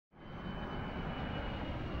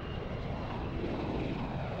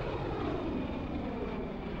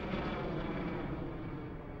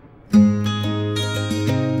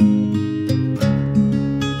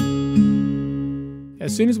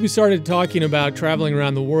As soon as we started talking about traveling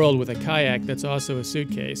around the world with a kayak that's also a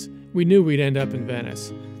suitcase, we knew we'd end up in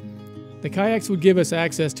Venice. The kayaks would give us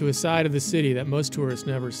access to a side of the city that most tourists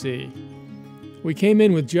never see. We came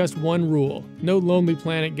in with just one rule: no Lonely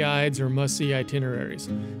Planet guides or must-see itineraries.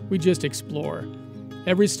 We just explore.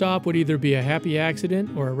 Every stop would either be a happy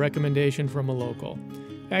accident or a recommendation from a local.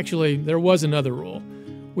 Actually, there was another rule.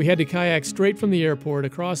 We had to kayak straight from the airport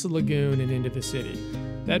across the lagoon and into the city.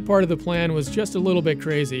 That part of the plan was just a little bit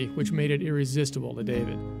crazy, which made it irresistible to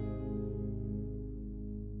David.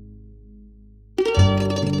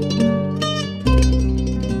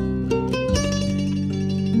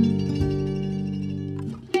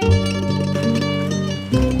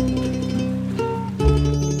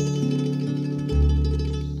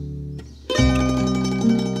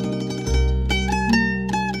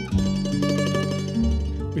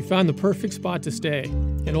 We found the perfect spot to stay,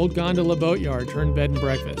 an old gondola boatyard turned bed and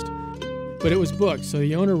breakfast. But it was booked, so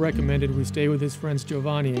the owner recommended we stay with his friends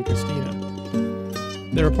Giovanni and Christina.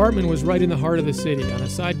 Their apartment was right in the heart of the city, on a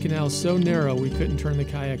side canal so narrow we couldn't turn the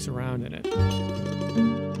kayaks around in it.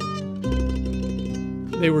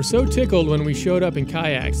 They were so tickled when we showed up in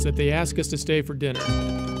kayaks that they asked us to stay for dinner.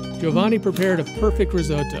 Giovanni prepared a perfect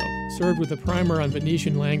risotto, served with a primer on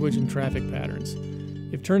Venetian language and traffic patterns.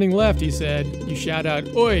 If turning left, he said, you shout out,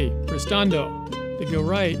 "Oi, prestando." To go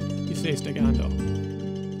right, you say "stagando."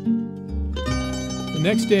 The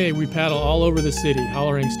next day, we paddle all over the city,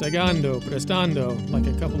 hollering "stagando, prestando," like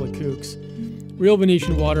a couple of kooks. Real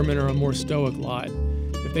Venetian watermen are a more stoic lot.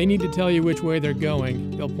 If they need to tell you which way they're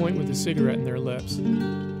going, they'll point with a cigarette in their lips.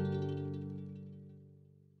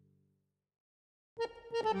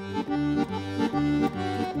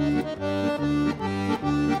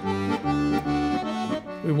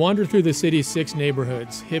 We wander through the city's 6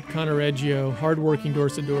 neighborhoods: hip Cannareggio, hard-working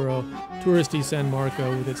Dorsoduro, touristy San Marco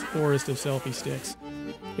with its forest of selfie sticks.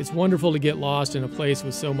 It's wonderful to get lost in a place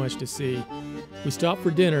with so much to see. We stop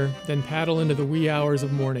for dinner, then paddle into the wee hours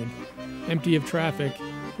of morning. Empty of traffic,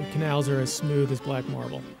 the canals are as smooth as black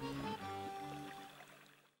marble.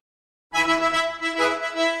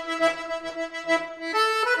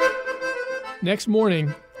 Next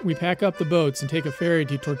morning, we pack up the boats and take a ferry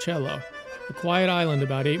to Torcello, a quiet island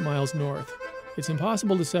about 8 miles north. It's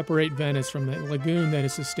impossible to separate Venice from the lagoon that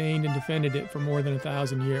has sustained and defended it for more than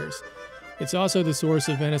 1,000 years. It's also the source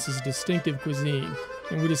of Venice's distinctive cuisine,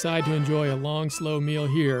 and we decide to enjoy a long, slow meal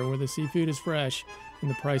here where the seafood is fresh and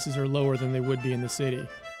the prices are lower than they would be in the city.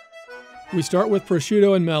 We start with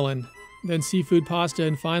prosciutto and melon, then seafood pasta,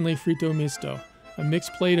 and finally fritto misto, a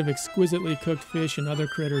mixed plate of exquisitely cooked fish and other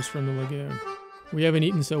critters from the lagoon. We haven't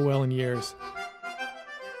eaten so well in years.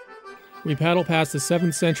 We paddle past the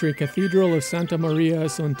 7th century Cathedral of Santa Maria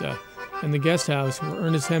Assunta and the guest house where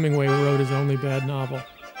Ernest Hemingway wrote his only bad novel.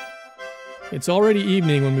 It's already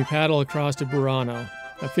evening when we paddle across to Burano,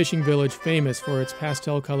 a fishing village famous for its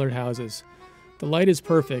pastel-colored houses. The light is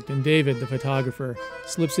perfect, and David, the photographer,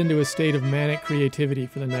 slips into a state of manic creativity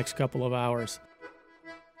for the next couple of hours.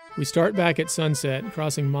 We start back at sunset,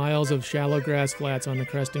 crossing miles of shallow grass flats on the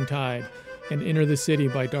cresting tide, and enter the city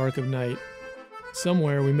by dark of night.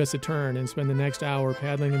 Somewhere we miss a turn and spend the next hour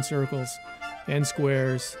paddling in circles, and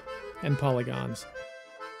squares, and polygons.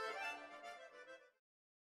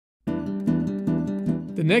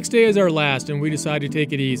 The next day is our last, and we decide to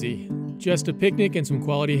take it easy. Just a picnic and some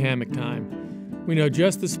quality hammock time. We know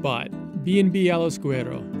just the spot, B&B allo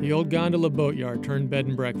Squero, the old gondola boatyard turned bed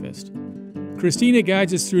and breakfast. Christina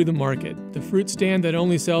guides us through the market, the fruit stand that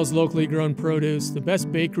only sells locally grown produce, the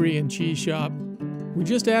best bakery and cheese shop. We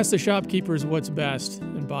just ask the shopkeepers what's best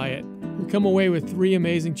and buy it. We come away with 3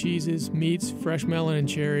 amazing cheeses, meats, fresh melon, and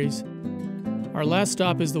cherries. Our last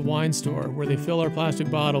stop is the wine store, where they fill our plastic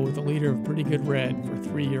bottle with a liter of pretty good red for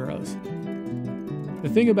 €3. The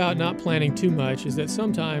thing about not planning too much is that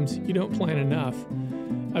sometimes you don't plan enough.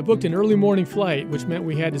 I booked an early morning flight, which meant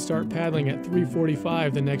we had to start paddling at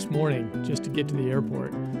 3:45 the next morning just to get to the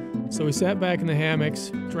airport. So we sat back in the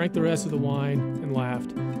hammocks, drank the rest of the wine, and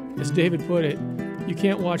laughed. As David put it, you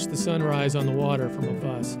can't watch the sunrise on the water from a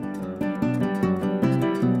bus.